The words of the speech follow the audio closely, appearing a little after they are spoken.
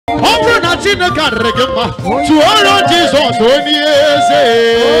Chinakaragama, to all Jesus, when he is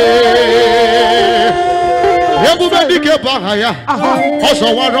everybody get Bahaya, also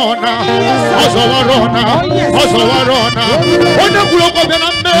Warona, also Warona, also Warona, when the group of the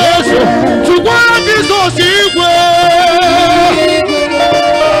numbers to one Jesus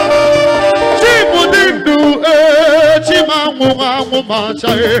Chimunindu, Chimamu,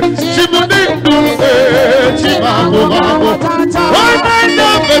 Chimunindu, Chimamu, why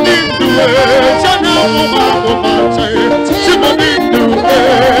not Benindu, Chanamu, Chimunindu,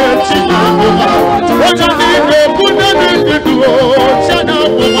 Chimamu, what I need to put an end to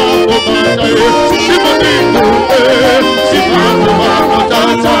Chanamu, Chimunindu, Chimamu,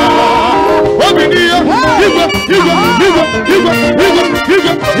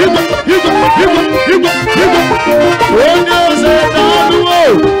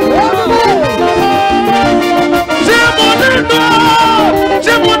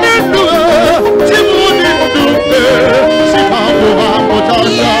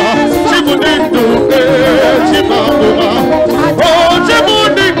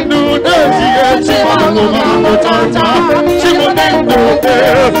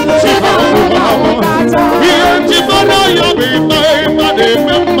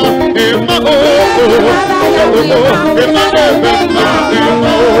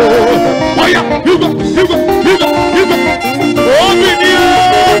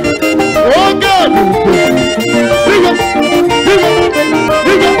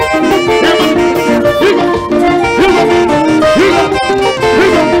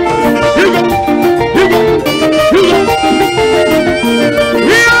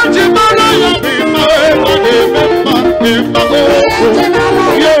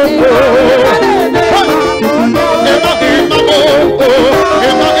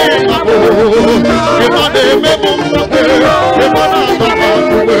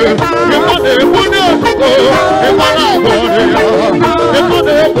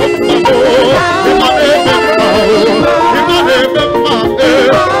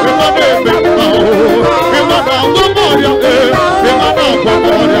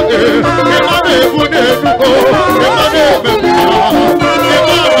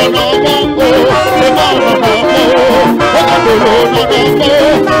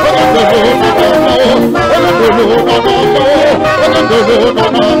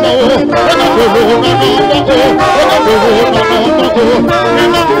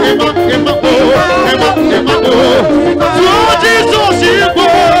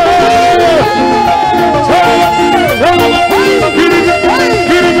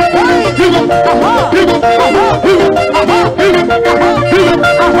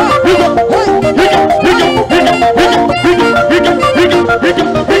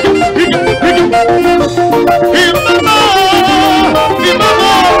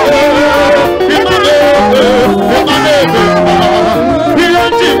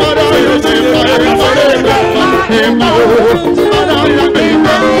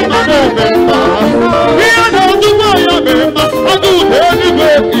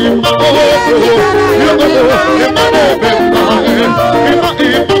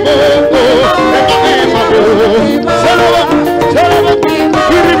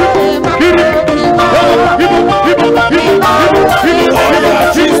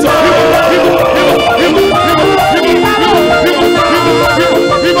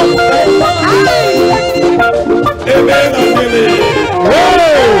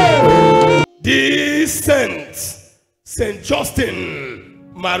 Saint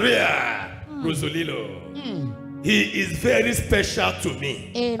Justin Maria Russolillo. He is very special to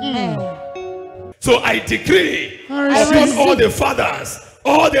me. Amen. So I decree upon all the fathers,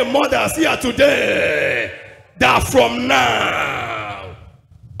 all the mothers here today, that from now,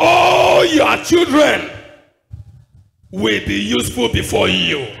 all your children will be useful before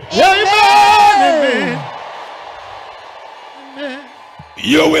you. Amen. Amen.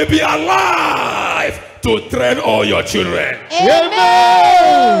 You will be alive to train all your children.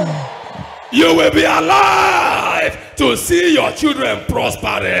 Amen. You will be alive to see your children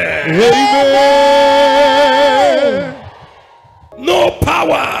prospering. Amen. No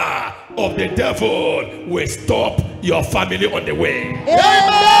power of the devil will stop your family on the way.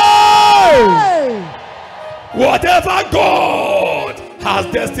 Amen. Whatever God has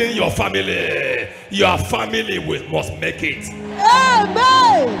destined your family must make it.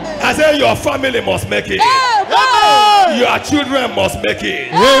 Amen. I say your family must make it. Amen. Your children must make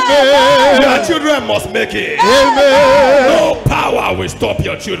it. Amen. Your children must make it. Amen. No power will stop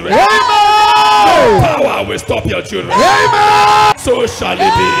your children. Amen. No power will stop your children. Amen. So shall it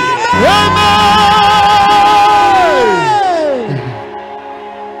be. Amen.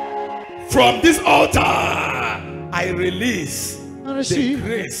 From this altar, I release the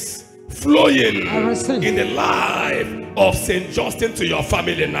grace flowing in the life of St. Justin to your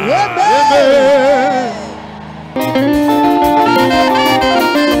family now. Amen.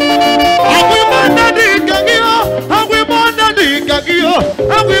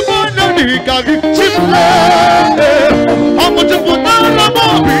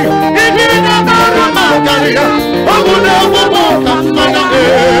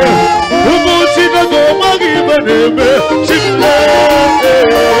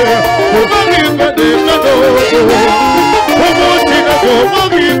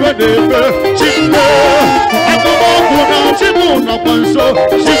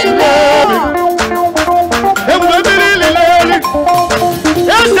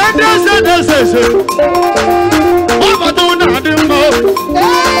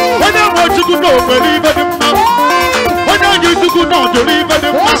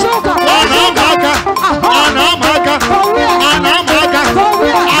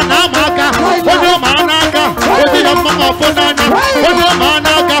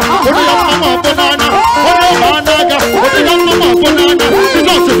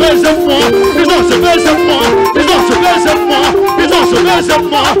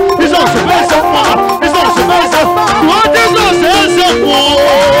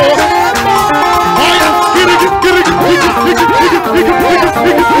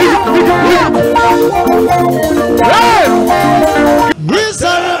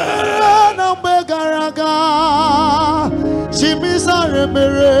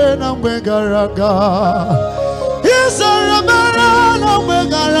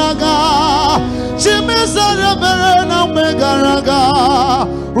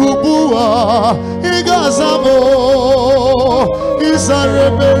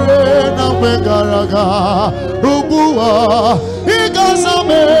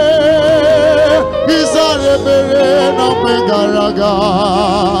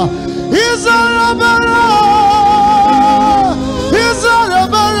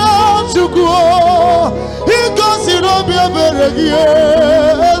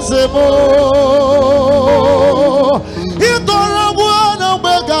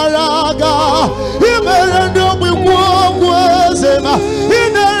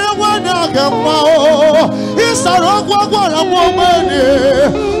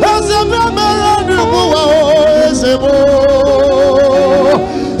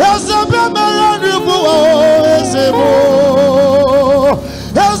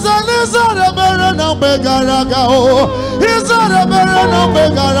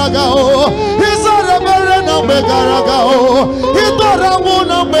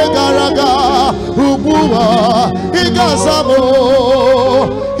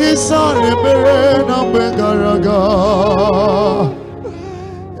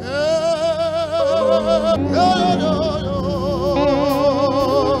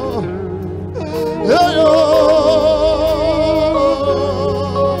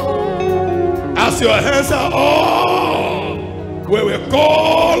 As your hands are up, we will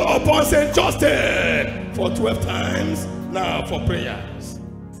call upon St. Justin for 12 times now for prayers.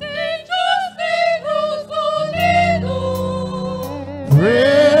 St. Justin, Russolillo.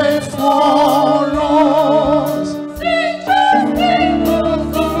 Pray for